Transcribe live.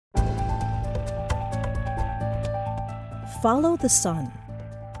Follow the Sun.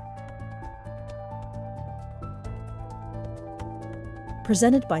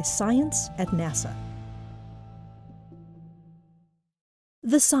 Presented by Science at NASA.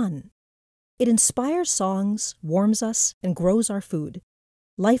 The sun. It inspires songs, warms us, and grows our food.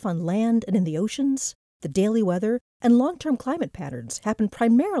 Life on land and in the oceans, the daily weather, and long-term climate patterns happen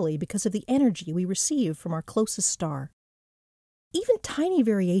primarily because of the energy we receive from our closest star. Even tiny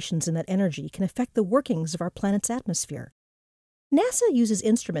variations in that energy can affect the workings of our planet's atmosphere. NASA uses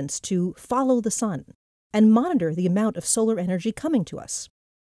instruments to follow the sun and monitor the amount of solar energy coming to us.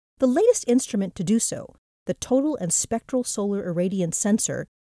 The latest instrument to do so, the Total and Spectral Solar Irradiance Sensor,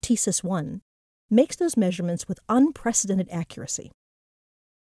 TSIS-1, makes those measurements with unprecedented accuracy.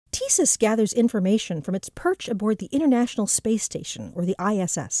 TSIS gathers information from its perch aboard the International Space Station, or the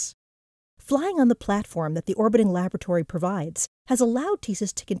ISS. Flying on the platform that the orbiting laboratory provides has allowed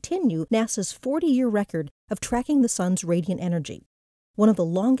TSIS to continue NASA's 40-year record of tracking the sun's radiant energy, one of the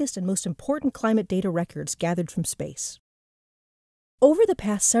longest and most important climate data records gathered from space. Over the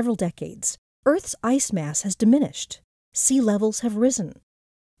past several decades, Earth's ice mass has diminished, sea levels have risen,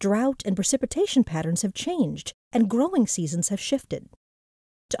 drought and precipitation patterns have changed, and growing seasons have shifted.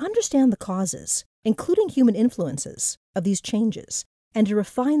 To understand the causes, including human influences, of these changes, and to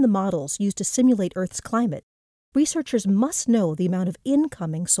refine the models used to simulate Earth's climate, researchers must know the amount of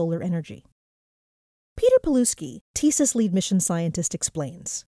incoming solar energy. Peter Paluski, TSIS lead mission scientist,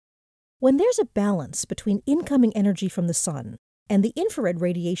 explains, "When there's a balance between incoming energy from the sun and the infrared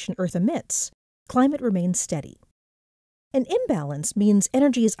radiation Earth emits, climate remains steady. An imbalance means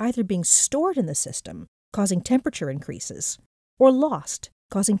energy is either being stored in the system, causing temperature increases, or lost,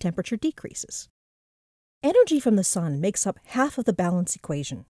 causing temperature decreases. Energy from the sun makes up half of the balance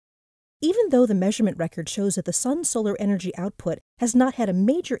equation. Even though the measurement record shows that the sun's solar energy output has not had a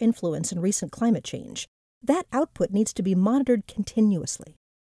major influence in recent climate change, that output needs to be monitored continuously.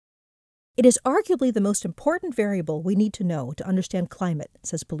 It is arguably the most important variable we need to know to understand climate,"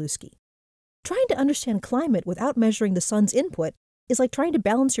 says Paluski. "Trying to understand climate without measuring the sun's input is like trying to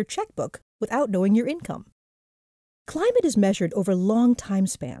balance your checkbook without knowing your income." Climate is measured over long time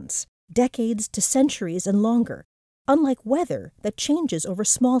spans, decades to centuries and longer, unlike weather that changes over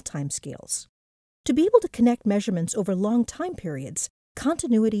small time scales. To be able to connect measurements over long time periods,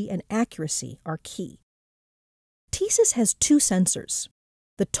 continuity and accuracy are key. TSIS has two sensors.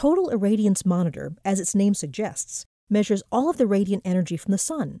 The Total Irradiance Monitor, as its name suggests, measures all of the radiant energy from the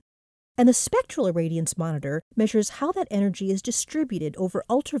sun, and the Spectral Irradiance Monitor measures how that energy is distributed over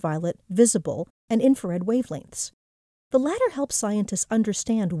ultraviolet, visible, and infrared wavelengths. The latter helps scientists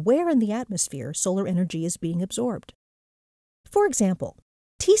understand where in the atmosphere solar energy is being absorbed. For example,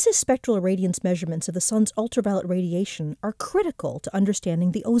 TSIS spectral irradiance measurements of the sun's ultraviolet radiation are critical to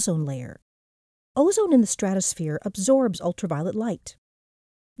understanding the ozone layer. Ozone in the stratosphere absorbs ultraviolet light.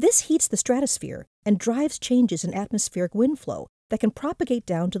 This heats the stratosphere and drives changes in atmospheric wind flow that can propagate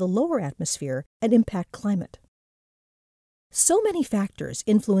down to the lower atmosphere and impact climate. So many factors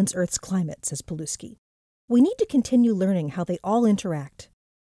influence Earth's climate, says Paluski. We need to continue learning how they all interact.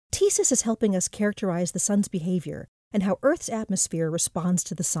 TSIS is helping us characterize the sun's behavior and how Earth's atmosphere responds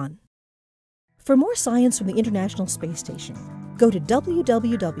to the sun. For more science from the International Space Station, go to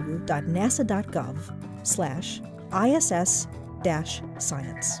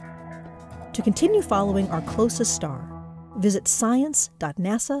www.nasa.gov/ISS-science. To continue following our closest star, visit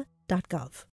science.nasa.gov.